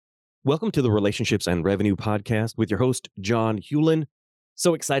Welcome to the Relationships and Revenue Podcast with your host, John Hewlin.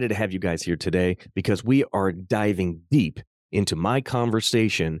 So excited to have you guys here today because we are diving deep into my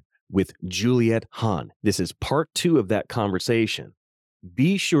conversation with Juliet Hahn. This is part 2 of that conversation.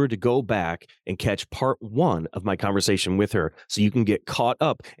 Be sure to go back and catch part 1 of my conversation with her so you can get caught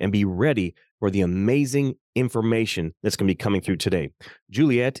up and be ready for the amazing information that's going to be coming through today.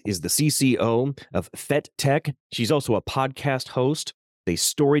 Juliet is the CCO of FET Tech. She's also a podcast host, a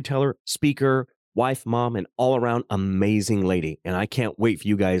storyteller, speaker, wife, mom, and all-around amazing lady. And I can't wait for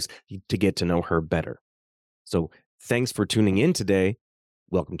you guys to get to know her better. So thanks for tuning in today.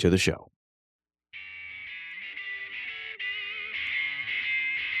 Welcome to the show.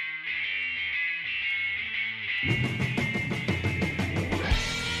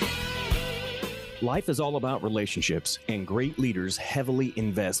 Life is all about relationships, and great leaders heavily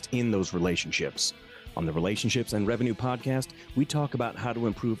invest in those relationships. On the Relationships and Revenue Podcast, we talk about how to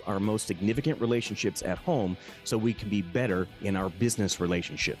improve our most significant relationships at home so we can be better in our business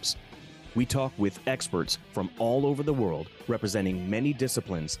relationships. We talk with experts from all over the world, representing many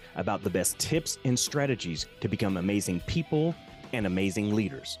disciplines, about the best tips and strategies to become amazing people and amazing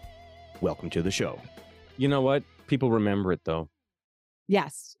leaders. Welcome to the show. You know what? People remember it, though.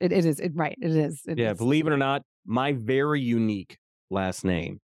 Yes, it is. Right. It is. Believe it or not, my very unique last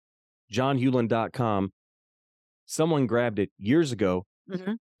name, johnhewlin.com, someone grabbed it years ago,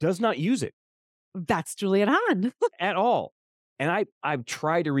 does not use it. That's Juliet Hahn. At all. And I've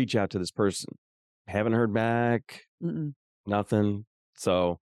tried to reach out to this person. Haven't heard back. Nothing.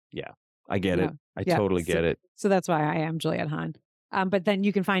 So, yeah, I get it. I totally get it. So that's why I am Juliet Hahn. But then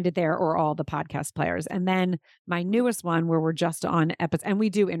you can find it there or all the podcast players. And then my newest one where we're just on episodes, and we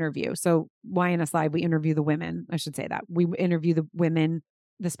do interview. So YNS Live, we interview the women. I should say that. We interview the women,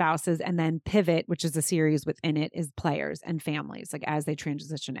 the spouses, and then Pivot, which is a series within it, is players and families, like as they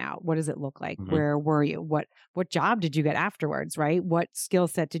transition out. What does it look like? Where were you? What job did you get afterwards, right? What skill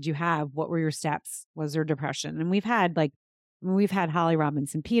set did you have? What were your steps? Was there depression? And we've had Holly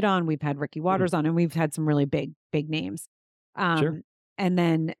Robinson Pete on, we've had Ricky Waters on, and we've had some really big names. Sure. And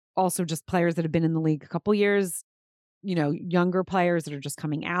then also just players that have been in the league a couple years, younger players that are just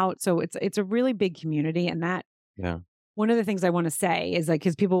coming out. So it's a really big community. And that, one of the things I want to say is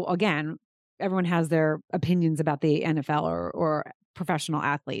because people, again, everyone has their opinions about the NFL or professional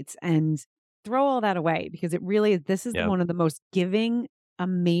athletes, and throw all that away because it really is, this is one of the most giving,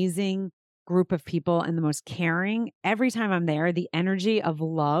 amazing group of people and the most caring. Every time I'm there, the energy of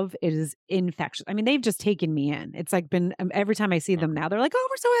love is infectious. I mean, they've just taken me in. It's like been every time I see them now, they're like, "Oh,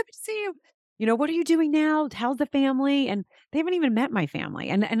 we're so happy to see you. What are you doing now? How's the family?" And they haven't even met my family,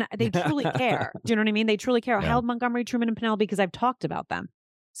 and they truly care. Do you know what I mean? They truly care. I held Montgomery, Truman, and Penelope because I've talked about them,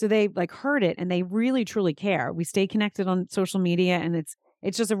 so they've heard it, and they really truly care. We stay connected on social media, and it's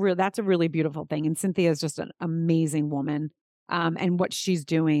just that's a really beautiful thing. And Cynthia is just an amazing woman. And what she's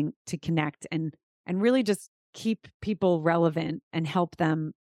doing to connect and really just keep people relevant and help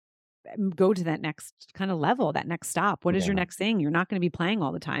them go to that next kind of level, that next stop. What is your next thing? You're not going to be playing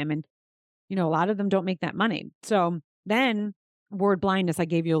all the time. And, a lot of them don't make that money. So then word blindness, I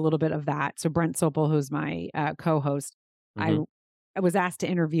gave you a little bit of that. So Brent Sopel, who's my co-host, I was asked to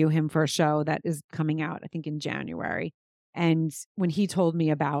interview him for a show that is coming out, I think in January. And when he told me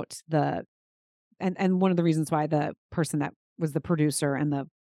about and one of the reasons why the person that was the producer and the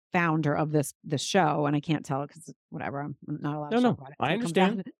founder of this show, and I can't tell because whatever, I'm not allowed to talk about it. I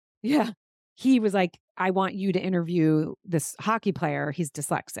understand. Yeah. He was like, "I want you to interview this hockey player. He's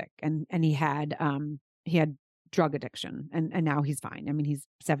dyslexic and he had drug addiction and now he's fine. I mean, he's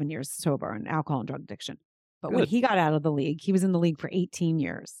 7 years sober on alcohol and drug addiction. But when he got out of the league, he was in the league for 18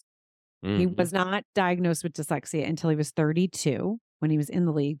 years. He was not diagnosed with dyslexia until he was 32 when he was in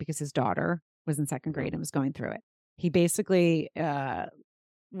the league because his daughter was in second grade and was going through it. He basically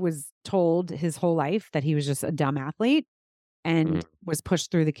was told his whole life that he was just a dumb athlete and was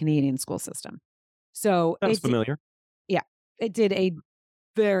pushed through the Canadian school system. So that's familiar. It did a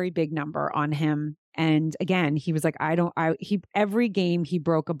very big number on him. And again, he was like, every game he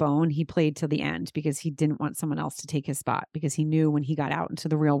broke a bone, he played till the end because he didn't want someone else to take his spot because he knew when he got out into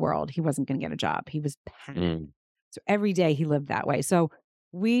the real world, he wasn't going to get a job. He was panicked. So every day he lived that way. So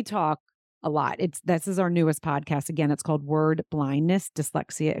we talk a lot. This is our newest podcast. Again, it's called Word Blindness,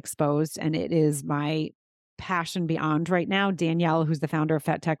 Dyslexia Exposed. And it is my passion beyond right now. Danielle, who's the founder of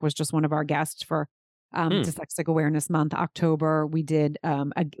FET Tech, was just one of our guests for Dyslexic Awareness Month, October. We did,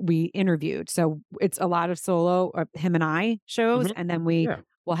 we interviewed. So it's a lot of solo, him and I shows. And then we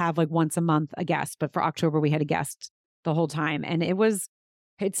will have once a month a guest. But for October, we had a guest the whole time. And it was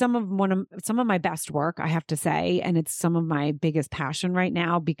It's some of my best work, I have to say, and it's some of my biggest passion right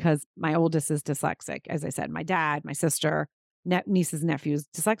now because my oldest is dyslexic. As I said, my dad, my sister, nieces, nephews.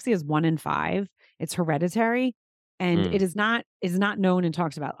 Dyslexia is 1 in 5. It's hereditary, and Mm, it is not known and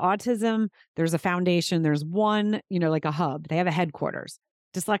talked about. Autism, there's a foundation. There's one, like a hub. They have a headquarters.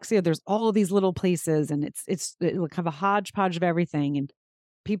 Dyslexia, there's all of these little places, and it will have a hodgepodge of everything. And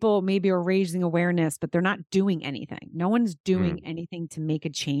people maybe are raising awareness, but they're not doing anything. No one's doing mm, anything to make a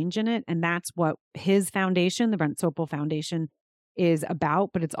change in it. And that's what his foundation, the Brent Sopel Foundation, is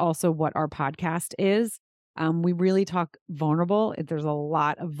about. But it's also what our podcast is. We really talk vulnerable. There's a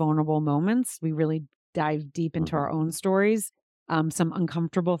lot of vulnerable moments. We really dive deep into mhm. our own stories. Some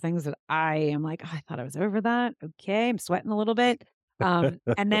uncomfortable things that I am like, "Oh, I thought I was over that. Okay, I'm sweating a little bit."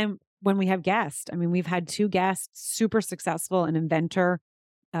 And then when we have guests, I mean, we've had 2 guests, super successful, an inventor,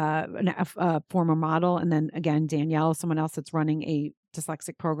 a former model, and then again, Danielle, someone else that's running a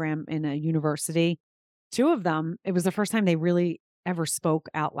dyslexic program in a university. 2 of them, it was the first time they really ever spoke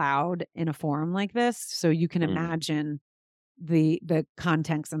out loud in a forum like this. So you can Mm, imagine the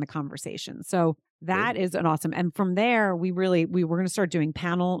context and the conversation. So that good. is an awesome. And from there, we were going to start doing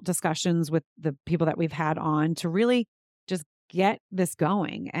panel discussions with the people that we've had on to really just get this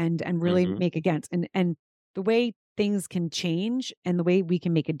going and really Mhm, make against and the way things can change and the way we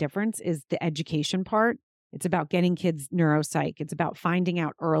can make a difference is the education part. It's about getting kids neuropsych. It's about finding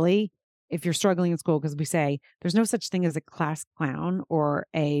out early if you're struggling in school, because we say there's no such thing as a class clown or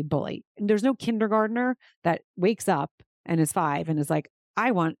a bully. And there's no kindergartner that wakes up and is 5 and is like,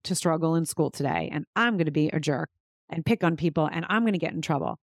 I want to struggle in school today and I'm going to be a jerk and pick on people and I'm going to get in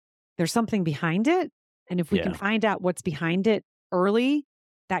trouble. There's something behind it. And if we can yeah, find out what's behind it early,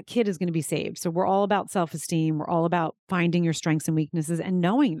 that kid is going to be saved. So we're all about self esteem. We're all about finding your strengths and weaknesses and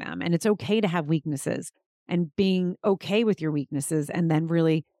knowing them. And it's okay to have weaknesses and being okay with your weaknesses and then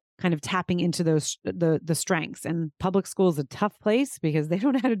really kind of tapping into those the strengths. And public school is a tough place because they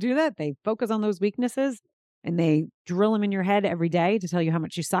don't know how to do that. They focus on those weaknesses and they drill them in your head every day to tell you how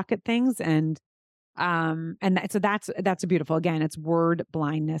much you suck at things. So that's a beautiful, again, it's word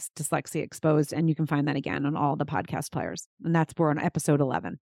blindness, dyslexia exposed. And you can find that again on all the podcast players. And we're on episode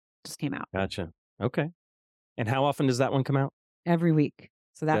 11, just came out gotcha. Okay. And how often does that one come out? every week.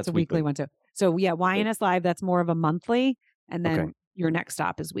 So that's a That's weekly weekly. one too. So yeah, Good. YNS Live, that's more of a monthly. And Okay. then your next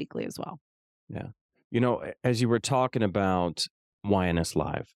stop is weekly as well. Yeah. As you were talking about YNS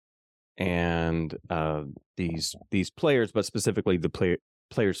Live and these players, but specifically the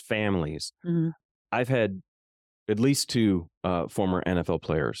players' families, Mm-hmm. I've had at least 2 former NFL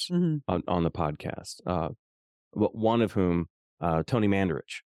players Mm-hmm. on the podcast. One of whom, Tony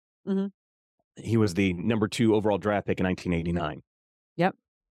Mandarich. Mm-hmm. He was the number 2 overall draft pick in 1989. Yep.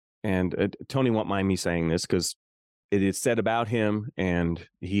 And Tony won't mind me saying this because it is said about him, and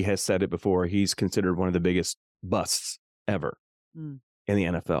he has said it before. He's considered one of the biggest busts ever Mm. in the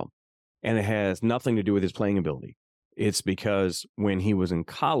NFL. And it has nothing to do with his playing ability. It's because when he was in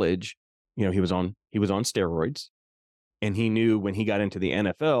college, he was on steroids, and he knew when he got into the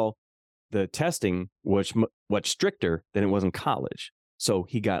NFL, the testing was much stricter than it was in college. So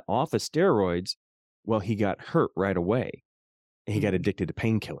he got off of steroids. Well, he got hurt right away. And he got addicted to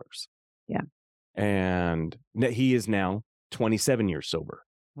painkillers. Yeah. And he is now 27 years sober.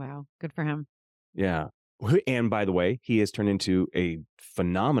 Wow. Good for him. Yeah. And by the way, he has turned into a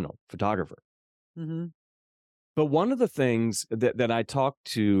phenomenal photographer. Mm-hmm. But one of the things that I talk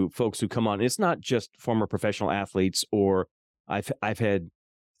to folks who come on, it's not just former professional athletes, or I've had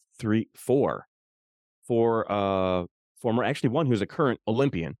 4 former, actually one who's a current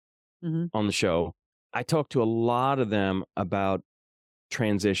Olympian Mm-hmm. on the show. I talk to a lot of them about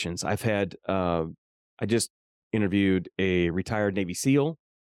transitions. I just interviewed a retired Navy SEAL.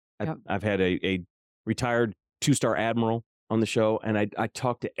 Yep. I've had a retired 2-star admiral on the show, and I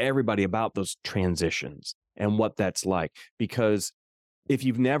talk to everybody about those transitions and what that's like. Because if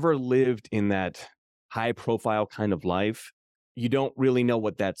you've never lived in that high profile kind of life, you don't really know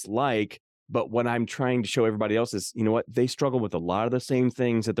what that's like. But what I'm trying to show everybody else is, they struggle with a lot of the same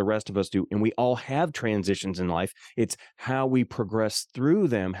things that the rest of us do. And we all have transitions in life. It's how we progress through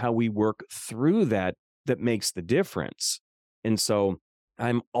them, how we work through that makes the difference. And so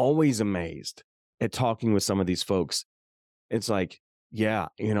I'm always amazed at talking with some of these folks. It's like, yeah,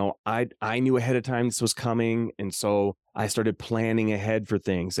 I knew ahead of time this was coming. And so I started planning ahead for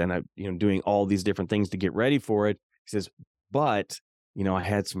things, and I, doing all these different things to get ready for it. He says, but I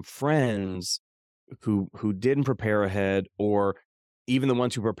had some friends who didn't prepare ahead, or even the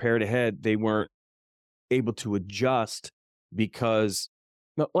ones who prepared ahead, they weren't able to adjust because,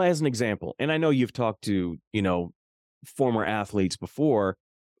 well, as an example, and I know you've talked to, former athletes before,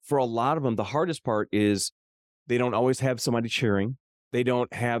 for a lot of them, the hardest part is they don't always have somebody cheering. They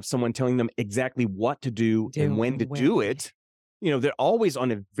don't have someone telling them exactly what to do and when to do it. They're always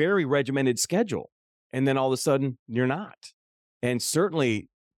on a very regimented schedule. And then all of a sudden, you're not. And certainly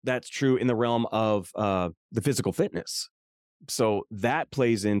that's true in the realm of the physical fitness. So that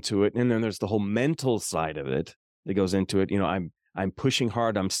plays into it. And then there's the whole mental side of it that goes into it. I'm pushing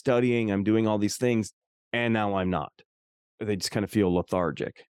hard, I'm studying, I'm doing all these things, and now I'm not. They just kind of feel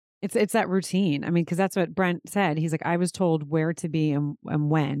lethargic. It's that routine. I mean, because that's what Brent said. He's like, I was told where to be and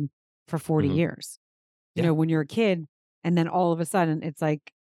when for 40 years. When you're a kid, and then all of a sudden it's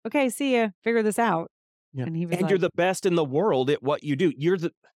like, okay, see ya, figure this out. Yeah. And he was you're the best in the world at what you do. You're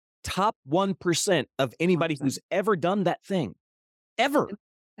the top 1% of anybody 100%. Who's ever done that thing, ever.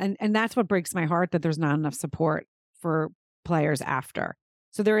 And that's what breaks my heart, that there's not enough support for players after.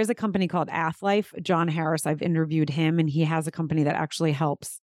 So there is a company called AthLife. John Harris, I've interviewed him, and he has a company that actually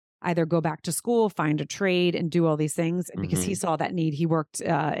helps either go back to school, find a trade, and do all these things, because he saw that need. He worked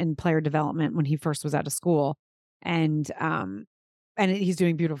in player development when he first was out of school, and he's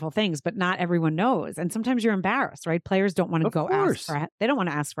doing beautiful things, but not everyone knows. And sometimes you're embarrassed, right? Players don't want to they don't want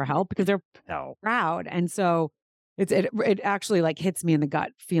to ask for help because they're proud. And so it actually like hits me in the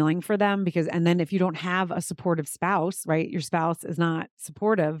gut feeling for them, because, and then if you don't have a supportive spouse, right? Your spouse is not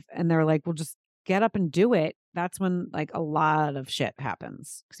supportive and they're like, well, just get up and do it. That's when like a lot of shit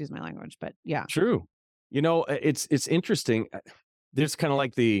happens. Excuse my language, but yeah. True. It's interesting. There's kind of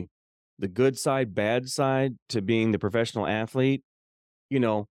like the good side, bad side to being the professional athlete.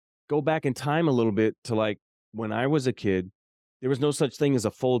 Go back in time a little bit to like when I was a kid, there was no such thing as a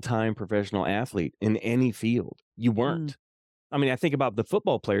full-time professional athlete in any field. You weren't. I mean, I think about the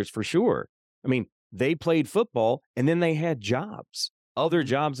football players for sure. I mean, they played football and then they had jobs, other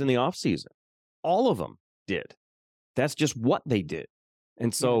jobs in the off season. All of them did. That's just what they did.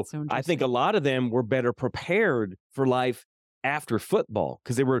 And so I think a lot of them were better prepared for life after football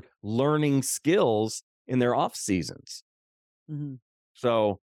because they were learning skills in their off seasons.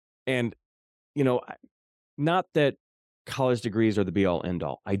 So, and, not that college degrees are the be all end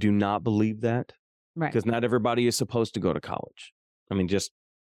all. I do not believe that. Right. Because not everybody is supposed to go to college. I mean, just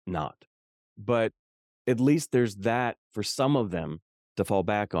not. But at least there's that for some of them to fall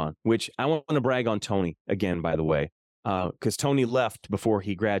back on, which I want to brag on Tony again, by the way, because Tony left before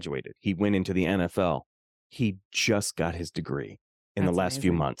he graduated. He went into the NFL. He just got his degree in the last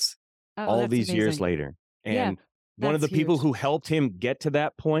few months, all these years later. And one of the people who helped him get to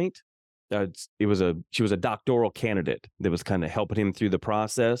that point, she was a doctoral candidate that was kind of helping him through the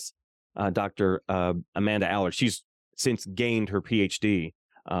process. Dr. Amanda Allard. She's since gained her PhD.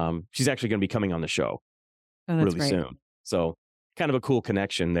 She's actually going to be coming on the show really soon. So kind of a cool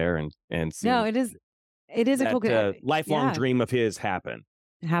connection there. And no, it is a cool lifelong dream of his happened.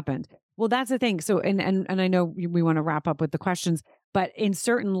 Well, that's the thing. So, and I know we want to wrap up with the questions, but in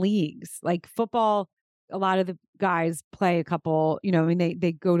certain leagues, like football, a lot of the guys play a couple, I mean,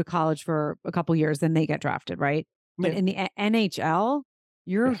 they go to college for a couple years, then they get drafted, right? But in the NHL,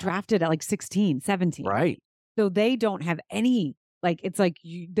 you're drafted at like 16, 17. Right. So they don't have any, like, it's like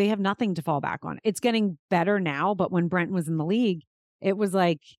they have nothing to fall back on. It's getting better now. But when Brent was in the league, it was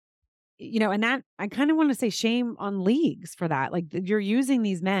like, and that I kind of want to say shame on leagues for that. Like you're using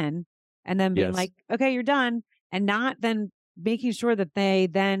these men and then being like, okay, you're done. And not then making sure that they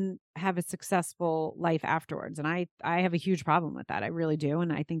then have a successful life afterwards. And I have a huge problem with that. I really do.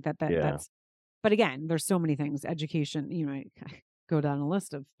 And I think that's, but again, there's so many things, education, I go down a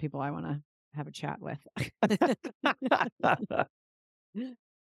list of people I want to have a chat with.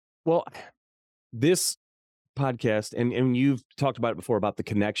 Well, this podcast, and you've talked about it before about the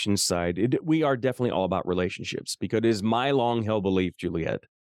connection side. We are definitely all about relationships, because it is my long held belief, Juliet,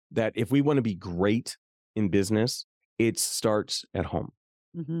 that if we want to be great in business, it starts at home.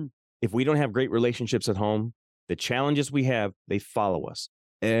 If we don't have great relationships at home, the challenges we have, they follow us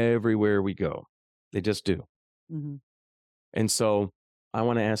everywhere we go. They just do. And so I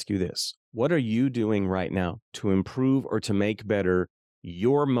want to ask you this. What are you doing right now to improve or to make better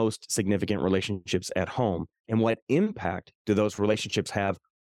your most significant relationships at home? And what impact do those relationships have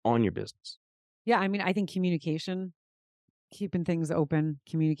on your business? Yeah, I mean, I think communication, keeping things open,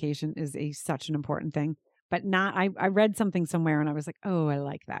 communication is such an important thing. But I read something somewhere and I was like, oh, I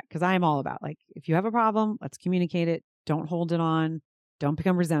like that. Because I'm all about like, if you have a problem, let's communicate it. Don't hold it on. Don't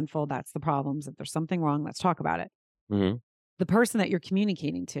become resentful. That's the problems. If there's something wrong, let's talk about it. The person that you're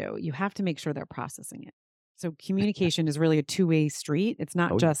communicating to, you have to make sure they're processing it. So communication is really a two-way street. It's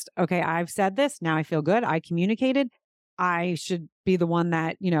not just, okay, I've said this. Now I feel good. I communicated. I should be the one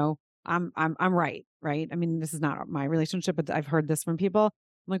that, I'm right. Right. I mean, this is not my relationship, but I've heard this from people.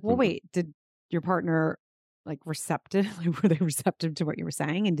 I'm I'm like, well, wait, did your partner like receptive? Like, were they receptive to what you were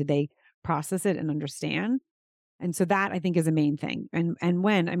saying? And did they process it and understand? And so that I think is a main thing. And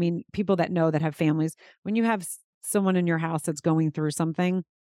when, I mean, people that know that have families, when you have someone in your house that's going through something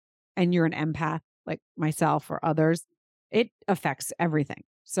and you're an empath like myself or others, it affects everything.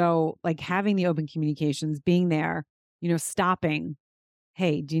 So like having the open communications, being there, stopping,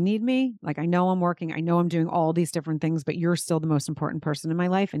 hey, do you need me? Like, I know I'm working. I know I'm doing all these different things, but you're still the most important person in my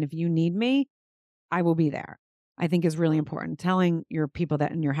life. And if you need me, I will be there. I think is really important. Telling your people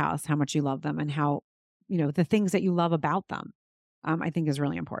that in your house how much you love them and how, the things that you love about them, I think is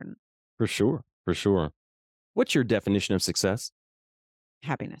really important. For sure. For sure. What's your definition of success?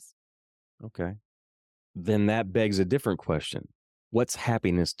 Happiness. Okay. Then that begs a different question. What's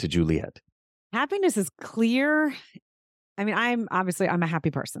happiness to Juliet? Happiness is clear. I mean, I'm a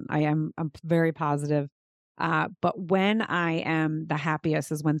happy person. I'm very positive. But when I am the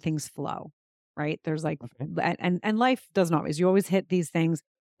happiest is when things flow, right? There's like, okay. and life doesn't always, you always hit these things,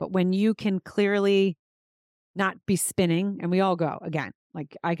 but when you can clearly not be spinning, and we all go again,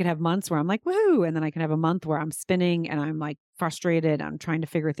 like I could have months where I'm like, woohoo. And then I can have a month where I'm spinning and I'm like frustrated. I'm trying to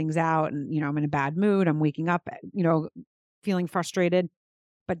figure things out. And, I'm in a bad mood. I'm waking up, feeling frustrated.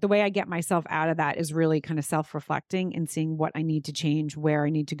 But the way I get myself out of that is really kind of self-reflecting and seeing what I need to change, where I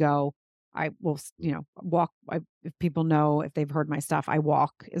need to go. I will, walk. If people know, if they've heard my stuff, I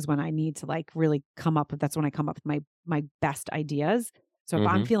walk is when I need to like really come up with, that's when I come up with my best ideas. So if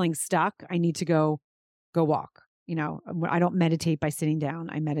I'm feeling stuck, I need to go walk. I don't meditate by sitting down.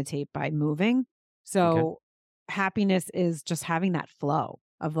 I meditate by moving. So happiness is just having that flow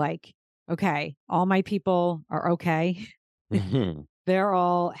of like, okay, all my people are okay. They're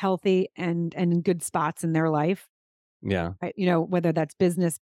all healthy and in good spots in their life. Yeah. Whether that's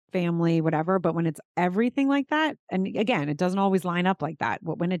business, family, whatever. But when it's everything like that, and again, it doesn't always line up like that.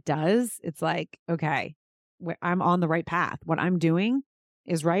 But when it does, it's like, okay, I'm on the right path. What I'm doing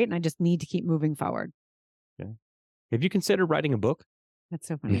is right. And I just need to keep moving forward. Okay. Have you considered writing a book? That's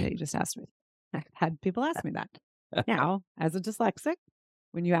so funny that you just asked me. I've had people ask me that. Now, as a dyslexic,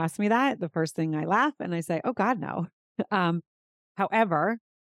 when you ask me that, the first thing I laugh and I say, oh God, no. However,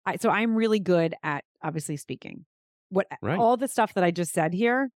 so I'm really good at obviously speaking. All the stuff that I just said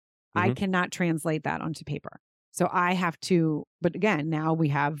here, I cannot translate that onto paper. So I have to, but again, now we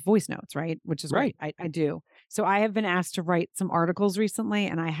have voice notes, right? Which is great. I do. So I have been asked to write some articles recently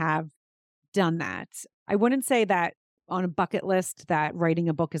and I have done that. I wouldn't say that on a bucket list that writing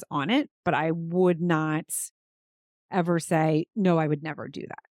a book is on it, but I would not ever say, no, I would never do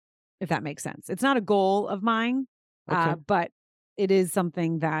that, if that makes sense. It's not a goal of mine, but it is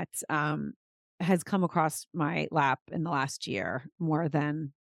something that has come across my lap in the last year more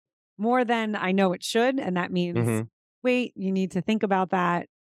than I know it should. And that means, wait, you need to think about that.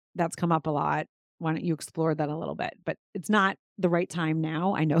 That's come up a lot. Why don't you explore that a little bit? But it's not the right time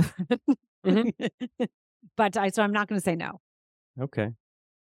now. I know that. But so I'm not going to say no. Okay.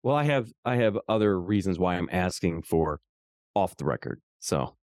 Well, I have other reasons why I'm asking for off the record.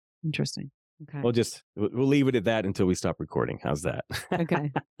 So interesting. Okay. We'll leave it at that until we stop recording. How's that?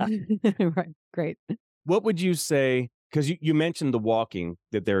 Okay. Right. Great. What would you say? Because you mentioned the walking,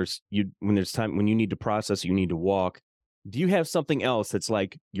 that when there's time when you need to process, you need to walk. Do you have something else that's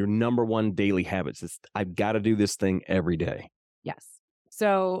like your number one daily habits? I've got to do this thing every day. Yes.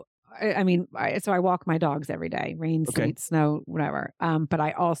 So I walk my dogs every day, rain, sleet, snow, whatever. But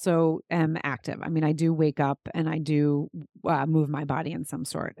I also am active. I mean, I do wake up and I do move my body in some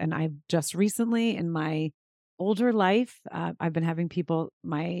sort. And I've just recently in my older life, I've been having people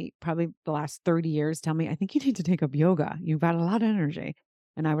probably the last 30 years tell me, I think you need to take up yoga. You've got a lot of energy.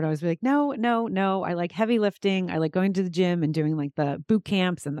 And I would always be like, no. I like heavy lifting. I like going to the gym and doing like the boot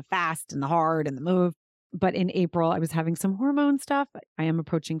camps and the fast and the hard and the move. But in April, I was having some hormone stuff. I am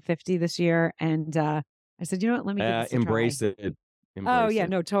approaching 50 this year. And I said, you know what, let me give this a embrace try. it.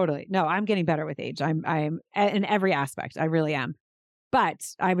 No, totally. No, I'm getting better with age. I'm in every aspect. I really am. But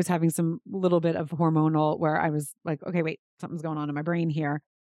I was having some little bit of hormonal where I was like, okay, wait, something's going on in my brain here.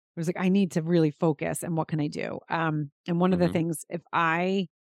 I was like, I need to really focus. And what can I do? And one of the things, if I'm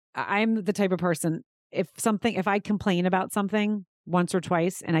the type of person, if I complain about something once or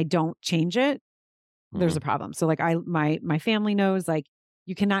twice and I don't change it, there's a problem. So like my family knows, like,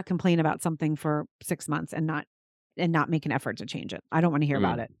 you cannot complain about something for 6 months and not make an effort to change it. I don't want to hear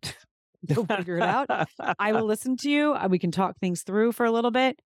about it. Go figure it out. I will listen to you. We can talk things through for a little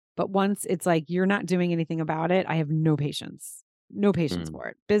bit. But once it's like, you're not doing anything about it, I have no patience for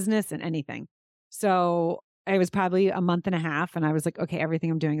it, business and anything. So I was probably a month and a half and I was like, okay, everything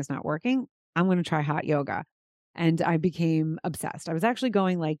I'm doing is not working. I'm going to try hot yoga. and I became obsessed. I was actually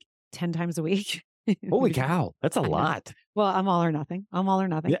going like 10 times a week. Holy cow. That's a lot. Well, I'm all or nothing. I'm all or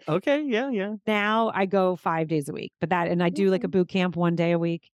nothing. Yeah. Okay. Yeah. Now I go 5 days a week, and I do like a boot camp 1 day a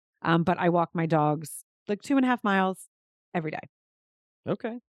week. But I walk my dogs like 2.5 miles every day.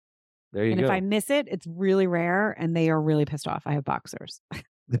 Okay. There you And go. if I miss it, it's really rare and they are really pissed off. I have boxers.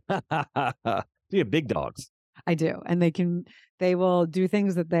 You have big dogs. I do. And they will do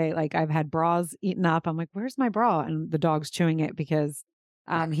things that they like. I've had bras eaten up. I'm like, where's my bra? And the dog's chewing it because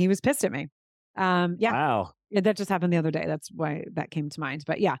he was pissed at me. Yeah. Wow. Yeah, that just happened the other day. That's why that came to mind.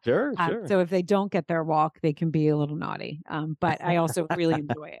 But yeah. Sure. So if they don't get their walk, they can be a little naughty. But I also really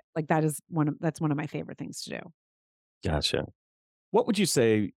enjoy it. Like that's one of my favorite things to do. Gotcha. What would you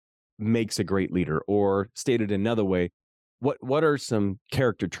say makes a great leader? Or stated another way, what are some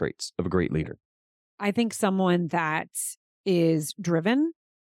character traits of a great leader? I think someone that is driven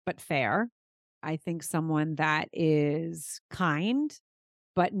but fair. I think someone that is kind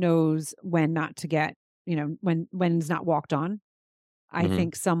but knows when not to get, when it's not walked on. I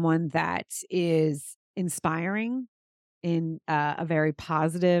think someone that is inspiring in a very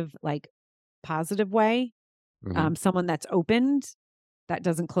positive way. Someone that's opened, that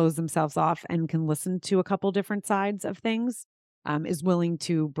doesn't close themselves off and can listen to a couple different sides of things, is willing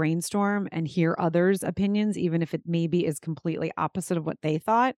to brainstorm and hear others' opinions, even if it maybe is completely opposite of what they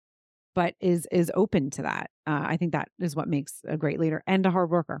thought, but is open to that. I think that is what makes a great leader, and a hard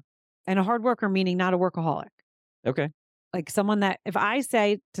worker. And a hard worker meaning not a workaholic. Okay. Like someone that if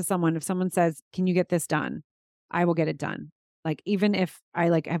someone says, "Can you get this done?" I will get it done. Like even if I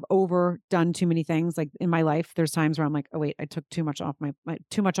have overdone too many things, like in my life, there's times where I'm like, "Oh wait, I took too much off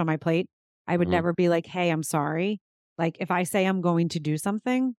too much on my plate." I would never be like, "Hey, I'm sorry." Like if I say I'm going to do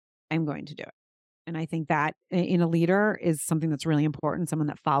something, I'm going to do it. And I think that in a leader is something that's really important, someone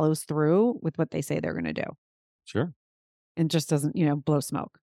that follows through with what they say they're going to do. Sure. And just doesn't, blow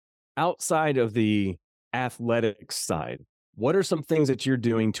smoke. Outside of the athletic side, what are some things that you're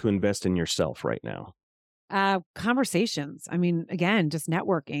doing to invest in yourself right now? Conversations. I mean, again, just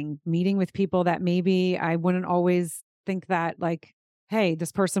networking, meeting with people that maybe I wouldn't always think that like, hey,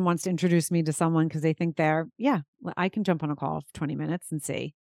 this person wants to introduce me to someone because they think I can jump on a call for 20 minutes and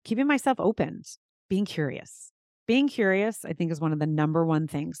see. Keeping myself open, being curious. Being curious, I think, is one of the number one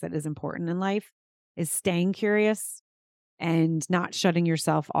things that is important in life, is staying curious and not shutting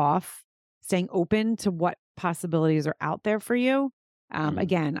yourself off, staying open to what possibilities are out there for you.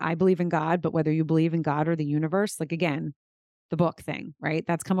 Again, I believe in God, but whether you believe in God or the universe, like again, the book thing, right?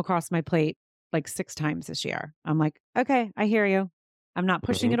 That's come across my plate like 6 times this year. I'm like, okay, I hear you. I'm not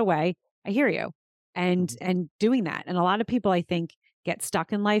pushing it away. I hear you. And doing that. And a lot of people, I think, get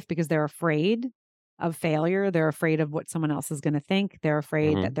stuck in life because they're afraid of failure. They're afraid of what someone else is going to think. They're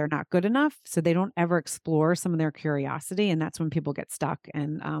afraid that they're not good enough. So they don't ever explore some of their curiosity. And that's when people get stuck.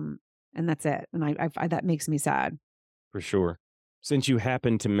 And that's it. And I that makes me sad. For sure. Since you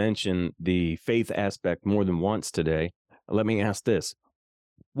happen to mention the faith aspect more than once today, let me ask this.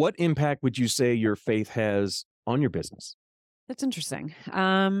 What impact would you say your faith has on your business? That's interesting.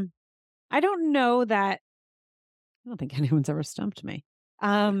 I don't know that. I don't think anyone's ever stumped me.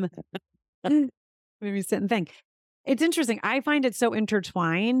 Maybe sit and think. It's interesting. I find it so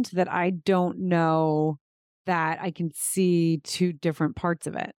intertwined that I don't know that I can see 2 different parts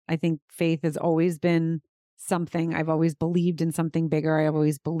of it. I think faith has always been something. I've always believed in something bigger. I've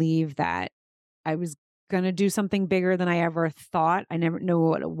always believed that I was going to do something bigger than I ever thought. I never knew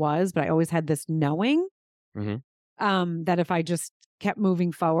what it was, but I always had this knowing that if I just kept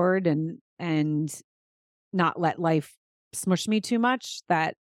moving forward and not let life smush me too much,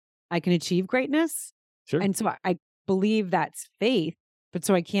 that I can achieve greatness. Sure. And so I believe that's faith, but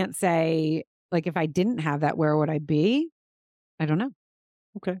so I can't say like if I didn't have that, where would I be? I don't know.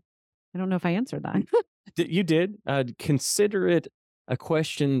 Okay. I don't know if I answered that. You did. Consider it a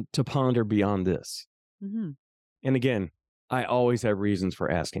question to ponder beyond this. And again, I always have reasons for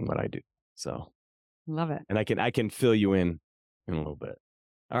asking what I do. So love it. And I can fill you in a little bit.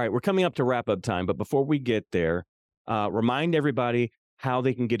 All right, we're coming up to wrap up time, but before we get there, remind everybody how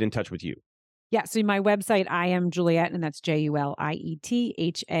they can get in touch with you. Yeah. So my website, I am Juliet, and that's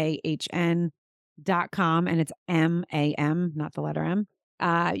JulietHahn.com. And it's MAM, not the letter M.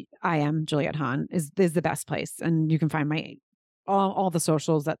 I am Juliet Hahn is the best place. And you can find my all the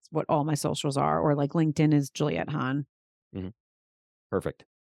socials. That's what all my socials are, or like LinkedIn is Juliet Hahn. Perfect.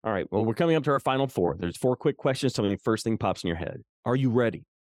 All right. Well, we're coming up to our final 4. There's 4 quick questions. Something first thing pops in your head. Are you ready?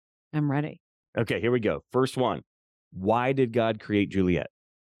 I'm ready. Okay, here we go. First one. Why did God create Juliet?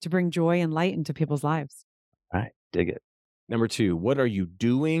 To bring joy and light into people's lives. All right. Dig it. Number 2. What are you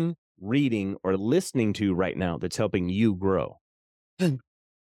doing reading or listening to right now that's helping you grow? I'm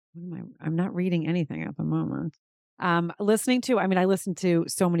not reading anything at the moment. Listening to, I mean, I listen to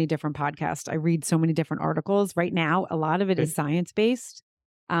so many different podcasts. I read so many different articles. Right now, a lot of it is science-based.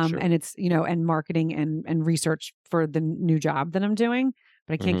 Sure. And it's, and marketing and research for the new job that I'm doing.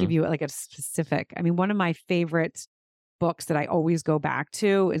 But I can't give you like a specific. I mean, one of my favorite books that I always go back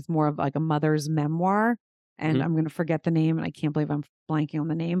to is more of like a mother's memoir. And I'm going to forget the name, and I can't believe I'm blanking on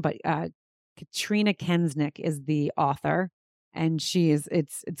the name, but Katrina Kensnick is the author, and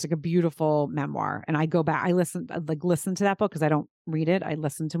it's like a beautiful memoir. And I go back, I listen to that book because I don't read it. I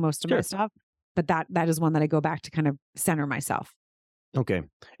listen to most of my stuff, but that is one that I go back to kind of center myself. Okay.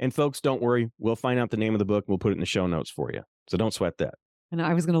 And folks, don't worry. We'll find out the name of the book. We'll put it in the show notes for you. So don't sweat that. And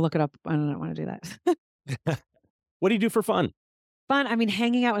I was going to look it up. I don't want to do that. What do you do for fun? Fun. I mean,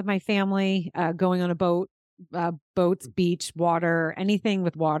 hanging out with my family, going on a boat, boats, beach, water, anything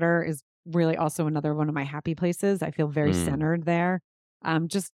with water is really also another one of my happy places. I feel very centered there.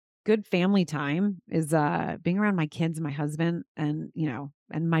 Just good family time is being around my kids, my husband, and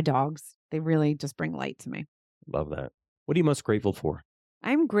and my dogs. They really just bring light to me. Love that. What are you most grateful for?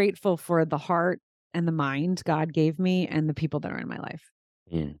 I'm grateful for the heart and the mind God gave me and the people that are in my life.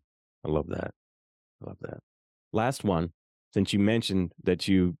 I love that. I love that. Last one, since you mentioned that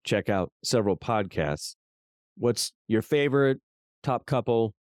you check out several podcasts, what's your favorite top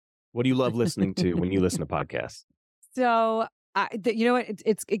couple? What do you love listening to when you listen to podcasts? So, you know what?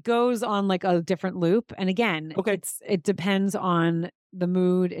 It goes on like a different loop, and again, it depends on the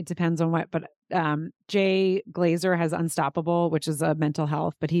mood. It depends on what. But Jay Glazer has Unstoppable, which is a mental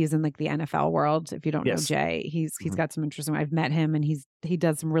health, but he's in like the NFL world. If you don't know Jay, he's got some interesting. I've met him, and he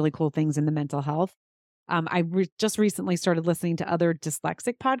does some really cool things in the mental health. I just recently started listening to other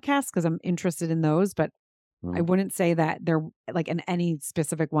dyslexic podcasts because I'm interested in those, but I wouldn't say that they're like in any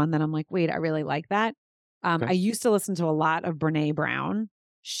specific one that I'm like, wait, I really like that. I used to listen to a lot of Brene Brown.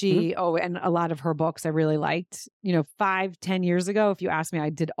 And a lot of her books I really liked. 5-10 years ago, if you asked me, I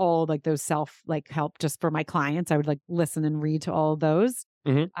did all like those self like help just for my clients. I would like listen and read to all of those.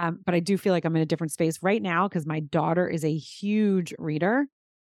 But I do feel like I'm in a different space right now because my daughter is a huge reader.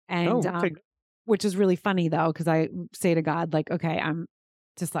 And which is really funny though, because I say to God, like, okay, I'm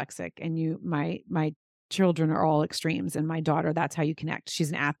dyslexic and my children are all extremes, and my daughter, that's how you connect. She's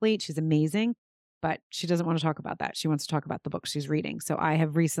an athlete. She's amazing, but she doesn't want to talk about that. She wants to talk about the book she's reading. So I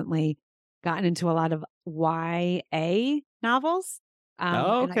have recently gotten into a lot of YA novels.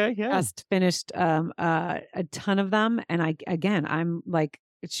 I just finished a ton of them. And I'm like,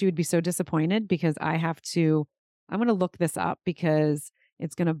 she would be so disappointed because I'm going to look this up because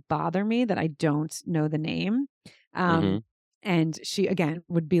it's going to bother me that I don't know the name. And she, again,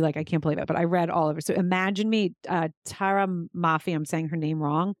 would be like, I can't believe it. But I read all of it. So Imagine Me, Tara Mafi, I'm saying her name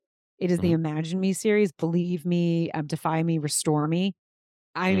wrong. It is the Imagine Me series. Believe Me, Defy Me, Restore Me.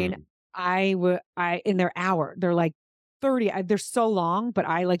 I mean, in their hour, they're like 30. They're so long, but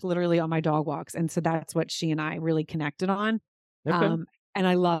I like literally on my dog walks. And so that's what she and I really connected on. And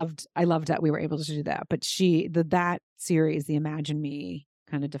I loved that we were able to do that. But that series, the Imagine Me,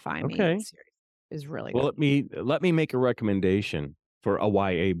 kind of Defy Me series, is really good. Let me make a recommendation for a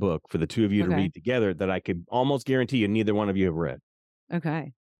YA book for the two of you to read together that I could almost guarantee you neither one of you have read.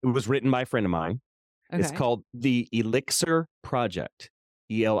 Okay. It was written by a friend of mine. Okay. It's called The Elixir Project.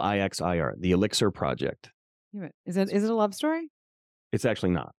 ELIXIR. The Elixir Project. Is it a love story? It's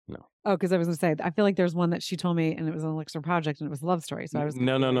actually not. No. Oh, because I was going to say, I feel like there's one that she told me and it was an Elixir Project and it was a love story. So I was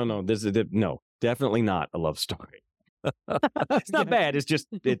no. This is no, definitely not a love story. It's not bad. It's just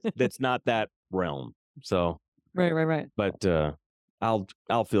it's not that realm. So right. But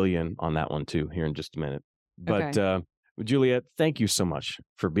I'll fill you in on that one too here in just a minute. But Juliet, thank you so much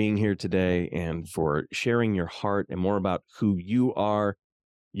for being here today and for sharing your heart and more about who you are,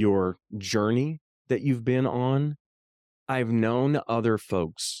 your journey that you've been on. I've known other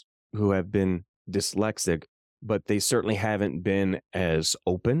folks who have been dyslexic, but they certainly haven't been as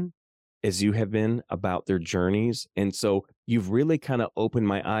open as you have been about their journeys. And so you've really kind of opened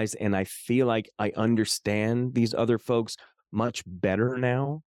my eyes, and I feel like I understand these other folks much better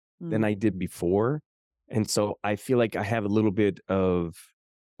now than I did before. And so I feel like I have a little bit of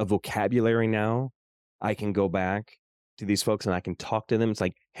a vocabulary now. I can go back to these folks and I can talk to them. It's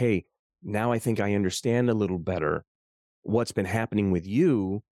like, hey, now I think I understand a little better what's been happening with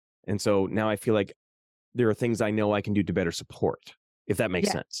you. And so now I feel like there are things I know I can do to better support, if that makes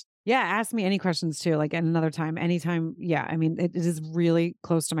sense. Yeah. Ask me any questions too, like at another time, anytime. Yeah. I mean, it is really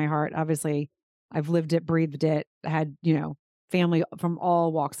close to my heart. Obviously, I've lived it, breathed it, had, family from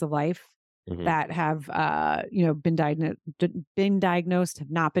all walks of life. that have, been diagnosed,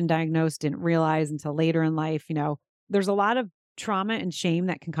 have not been diagnosed, didn't realize until later in life. There's a lot of trauma and shame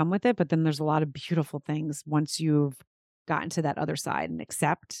that can come with it, but then there's a lot of beautiful things once you've gotten to that other side and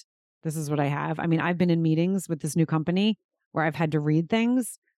accept this is what I have. I mean, I've been in meetings with this new company where I've had to read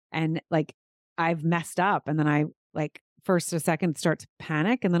things and like I've messed up, and then I like first or second start to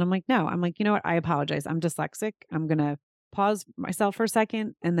panic, and then I'm like, no, I'm like, you know what? I apologize. I'm dyslexic. I'm going to pause myself for a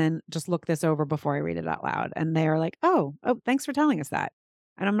second and then just look this over before I read it out loud. And they're like, oh, thanks for telling us that.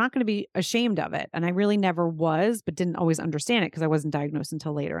 And I'm not going to be ashamed of it. And I really never was, but didn't always understand it because I wasn't diagnosed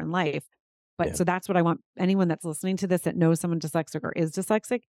until later in life. But so that's what I want anyone that's listening to this that knows someone dyslexic or is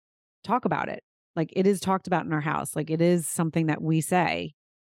dyslexic, talk about it. Like it is talked about in our house. Like it is something that we say,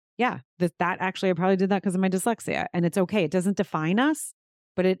 yeah, that actually I probably did that because of my dyslexia. And it's okay. It doesn't define us,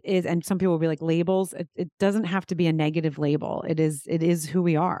 but it is. And some people will be like labels. It doesn't have to be a negative label. It is who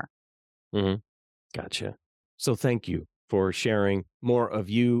we are. Mm-hmm. Gotcha. So thank you for sharing more of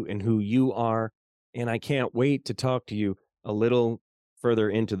you and who you are. And I can't wait to talk to you a little further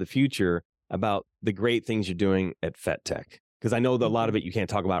into the future about the great things you're doing at FetTech. Because I know that a lot of it you can't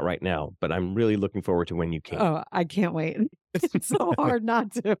talk about right now, but I'm really looking forward to when you can. Oh, I can't wait. It's so hard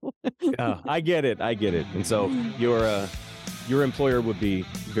not to. I get it. And so your employer would be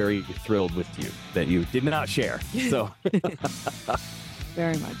very thrilled with you that you did not share. So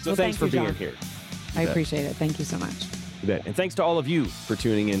very much. So thanks for being here. I appreciate it. Thank you so much. You bet. And thanks to all of you for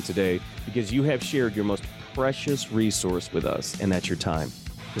tuning in today, because you have shared your most precious resource with us, and that's your time,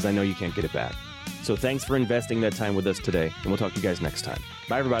 because I know you can't get it back. So thanks for investing that time with us today, and we'll talk to you guys next time.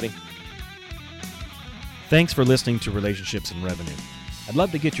 Bye, everybody. Thanks for listening to Relationships and Revenue. I'd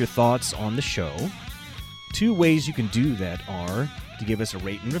love to get your thoughts on the show. 2 ways you can do that are to give us a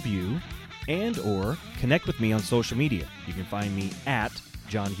rate and review and or connect with me on social media. You can find me at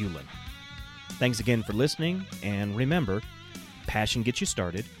John Hewlin. Thanks again for listening, and remember, passion gets you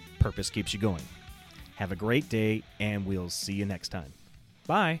started, purpose keeps you going. Have a great day, and we'll see you next time.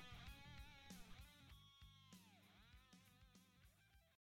 Bye.